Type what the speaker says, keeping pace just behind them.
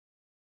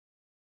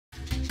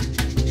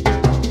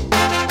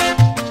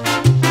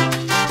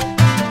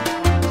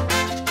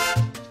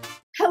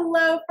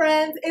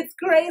friends, it's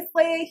Grace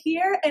Leia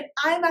here, and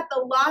I'm at the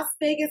Las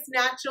Vegas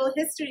Natural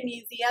History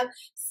Museum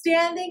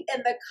standing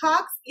in the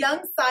Cox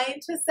Young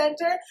Scientist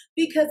Center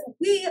because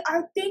we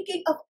are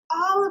thinking of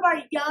all of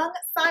our young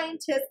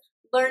scientists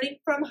learning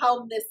from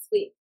home this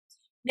week.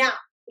 Now,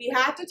 we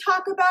have to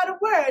talk about a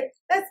word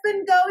that's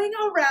been going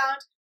around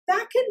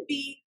that can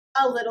be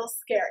a little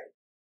scary.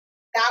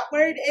 That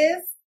word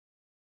is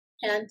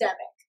pandemic.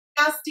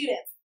 Now,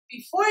 students,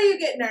 before you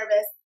get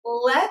nervous,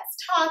 let's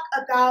talk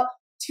about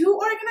two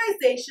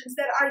organizations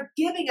that are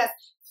giving us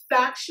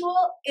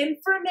factual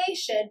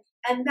information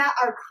and that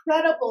are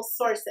credible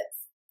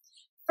sources.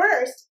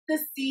 First, the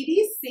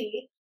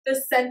CDC, the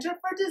Center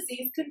for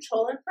Disease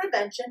Control and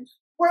Prevention,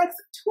 works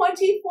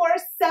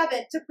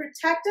 24/7 to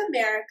protect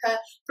America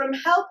from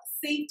health,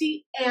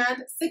 safety,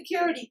 and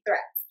security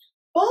threats,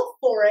 both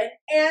foreign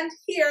and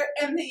here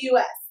in the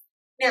U.S.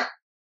 Now,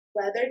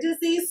 whether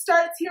disease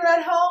starts here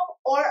at home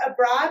or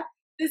abroad,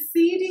 the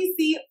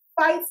CDC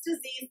fights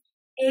disease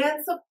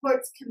and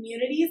supports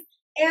communities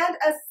and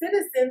us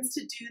citizens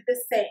to do the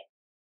same.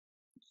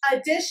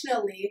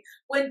 Additionally,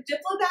 when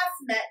diplomats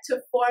met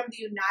to form the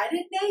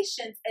United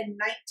Nations in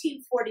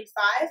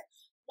 1945,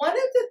 one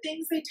of the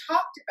things they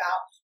talked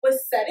about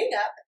was setting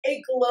up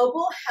a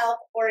global health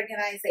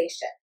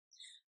organization.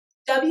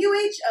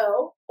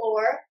 WHO,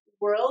 or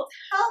World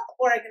Health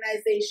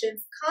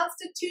Organization's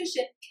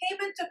constitution came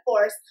into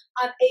force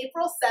on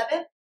April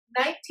 7,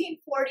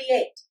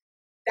 1948.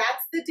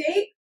 That's the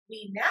date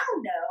we now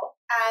know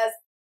as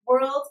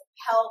World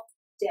Health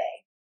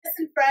Day.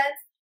 Listen, friends,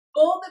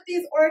 both of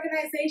these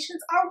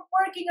organizations are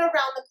working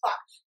around the clock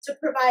to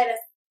provide us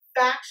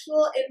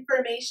factual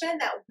information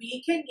that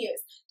we can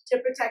use to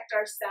protect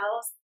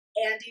ourselves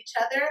and each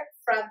other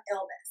from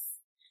illness.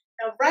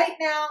 Now, right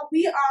now,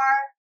 we are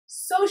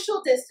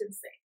social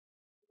distancing.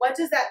 What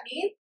does that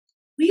mean?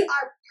 We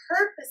are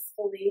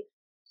purposefully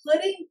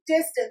putting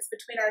distance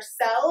between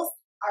ourselves,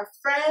 our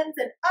friends,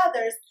 and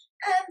others,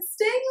 and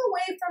staying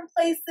away from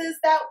places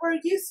that we're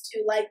used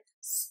to, like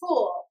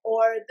school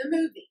or the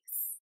movies.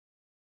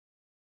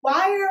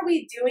 Why are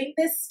we doing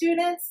this,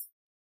 students?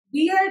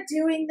 We are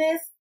doing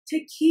this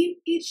to keep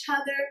each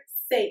other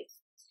safe.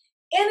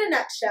 In a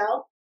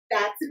nutshell,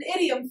 that's an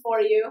idiom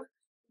for you.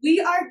 We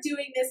are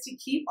doing this to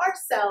keep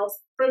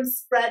ourselves from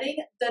spreading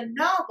the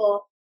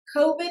novel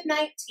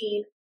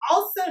COVID-19,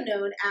 also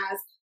known as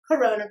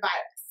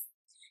coronavirus.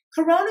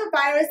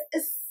 Coronavirus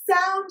is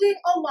sounding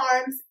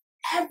alarms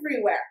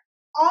everywhere,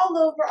 all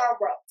over our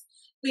world.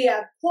 We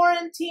have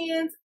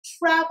quarantines,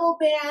 travel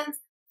bans,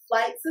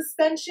 flight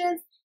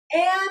suspensions,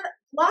 and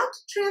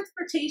blocked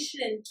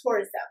transportation and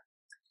tourism.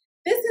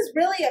 This is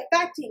really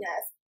affecting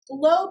us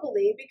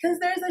globally because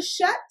there's a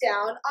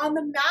shutdown on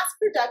the mass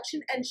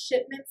production and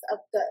shipments of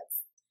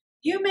goods.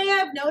 You may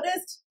have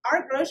noticed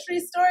our grocery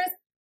stores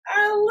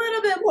are a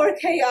little bit more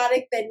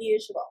chaotic than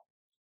usual.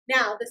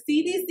 Now, the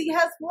CDC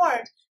has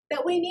warned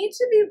that we need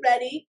to be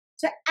ready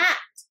to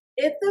act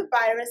if the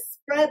virus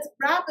spreads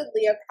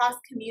rapidly across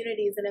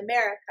communities in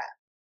America.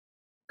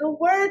 The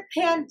word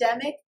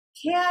pandemic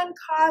can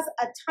cause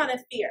a ton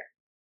of fear.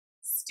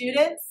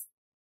 Students,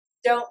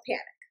 don't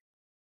panic.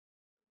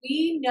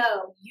 We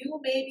know you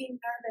may be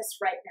nervous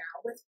right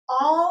now with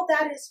all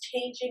that is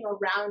changing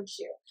around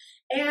you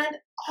and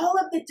all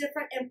of the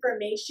different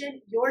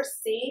information you're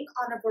seeing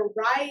on a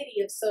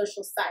variety of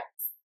social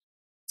sites.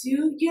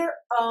 Do your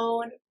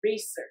own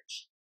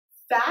research.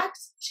 Fact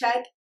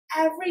check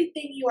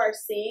everything you are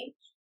seeing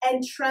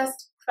and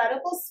trust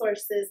credible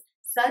sources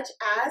such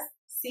as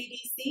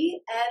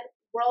CDC and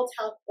World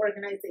Health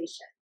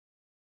Organization.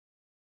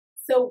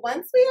 So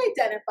once we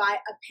identify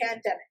a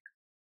pandemic,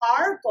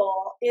 our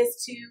goal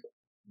is to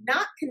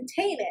not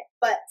contain it,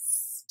 but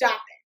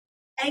stop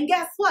it. And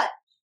guess what?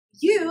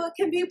 You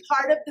can be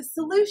part of the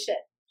solution.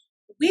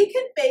 We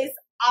can face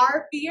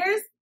our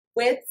fears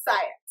with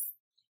science.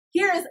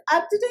 Here is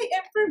up-to-date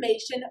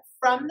information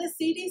from the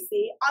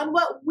CDC on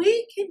what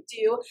we can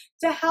do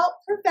to help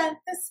prevent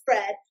the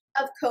spread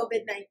of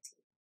COVID-19.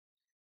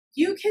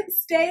 You can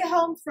stay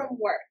home from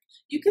work.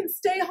 You can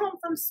stay home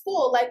from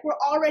school like we're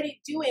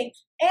already doing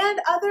and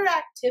other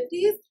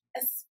activities,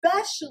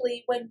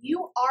 especially when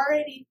you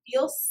already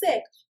feel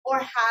sick or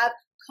have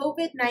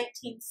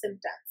COVID-19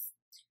 symptoms.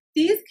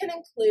 These can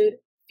include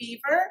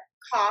fever,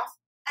 cough,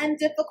 and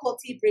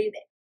difficulty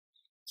breathing.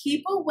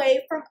 Keep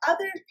away from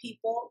other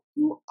people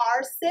who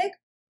are sick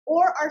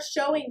or are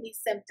showing these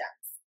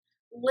symptoms.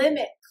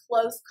 Limit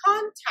close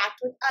contact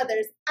with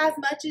others as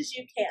much as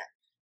you can.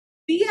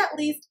 Be at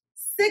least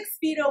 6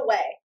 feet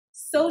away.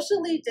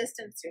 Socially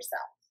distance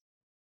yourself.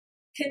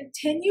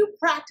 Continue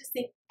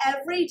practicing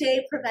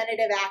everyday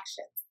preventative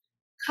actions.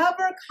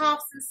 Cover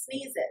coughs and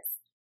sneezes.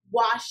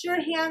 Wash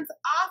your hands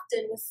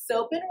often with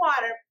soap and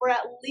water for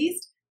at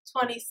least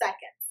 20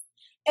 seconds.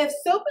 If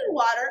soap and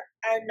water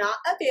are not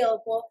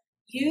available,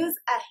 use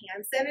a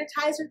hand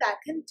sanitizer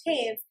that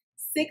contains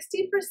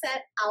 60%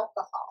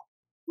 alcohol.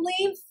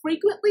 Clean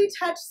frequently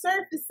touched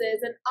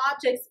surfaces and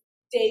objects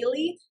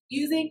daily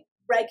using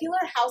regular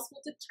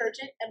household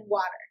detergent and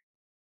water.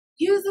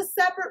 Use a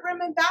separate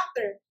room and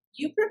bathroom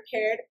You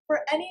prepared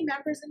for any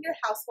members in your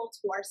household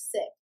who are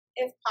sick,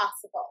 if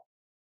possible.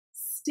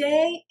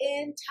 Stay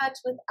in touch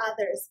with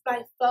others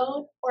by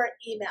phone or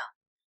email.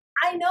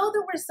 I know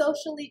that we're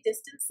socially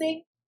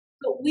distancing,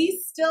 but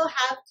we still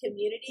have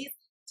communities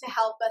to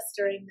help us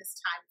during this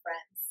time,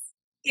 friends.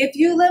 If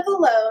you live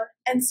alone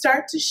and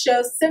start to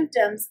show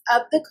symptoms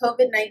of the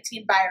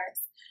COVID-19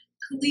 virus,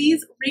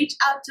 please reach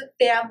out to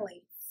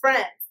family,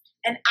 friends,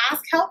 and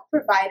ask health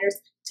providers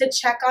to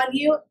check on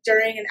you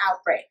during an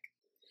outbreak.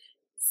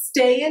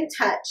 Stay in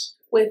touch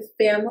with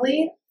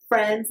family,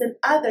 friends, and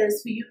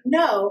others who you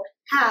know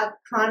have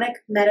chronic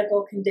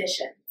medical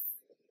conditions.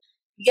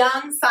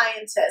 Young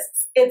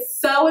scientists, it's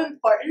so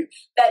important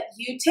that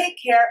you take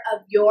care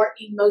of your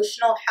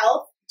emotional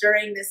health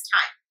during this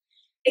time.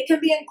 It can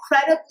be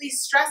incredibly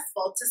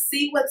stressful to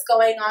see what's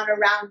going on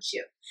around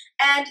you,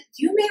 and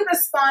you may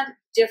respond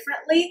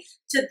differently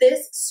to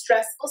this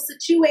stressful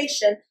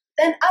situation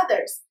than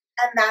others,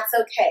 and that's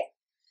okay.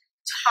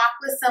 Talk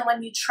with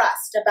someone you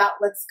trust about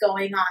what's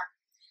going on.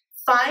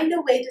 Find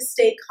a way to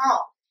stay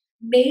calm.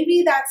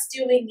 Maybe that's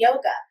doing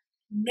yoga.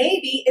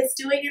 Maybe it's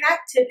doing an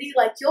activity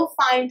like you'll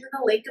find in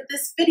the link of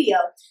this video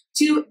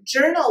to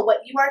journal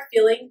what you are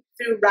feeling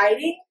through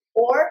writing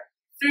or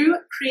through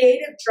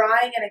creative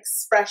drawing and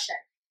expression.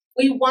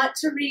 We want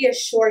to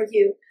reassure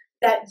you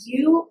that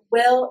you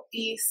will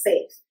be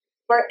safe.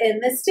 We're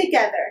in this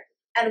together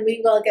and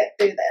we will get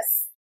through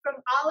this. From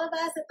all of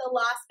us at the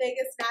Las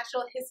Vegas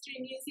Natural History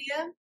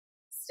Museum,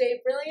 stay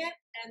brilliant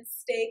and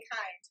stay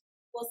kind.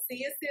 We'll see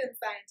you soon,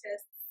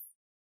 scientists.